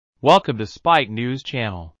Welcome to Spike News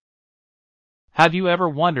Channel. Have you ever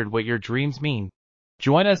wondered what your dreams mean?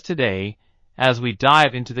 Join us today as we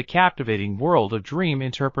dive into the captivating world of dream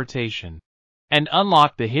interpretation and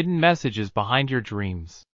unlock the hidden messages behind your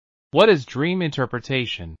dreams. What is dream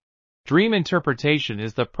interpretation? Dream interpretation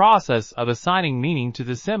is the process of assigning meaning to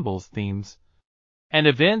the symbols, themes, and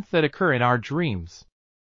events that occur in our dreams.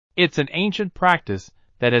 It's an ancient practice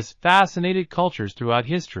that has fascinated cultures throughout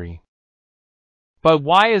history. But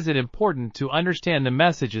why is it important to understand the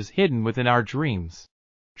messages hidden within our dreams?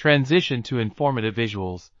 Transition to informative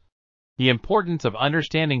visuals. The importance of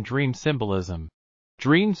understanding dream symbolism.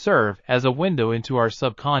 Dreams serve as a window into our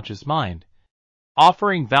subconscious mind,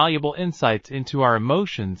 offering valuable insights into our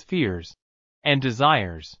emotions, fears, and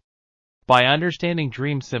desires. By understanding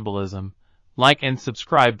dream symbolism, like and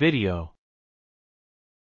subscribe video.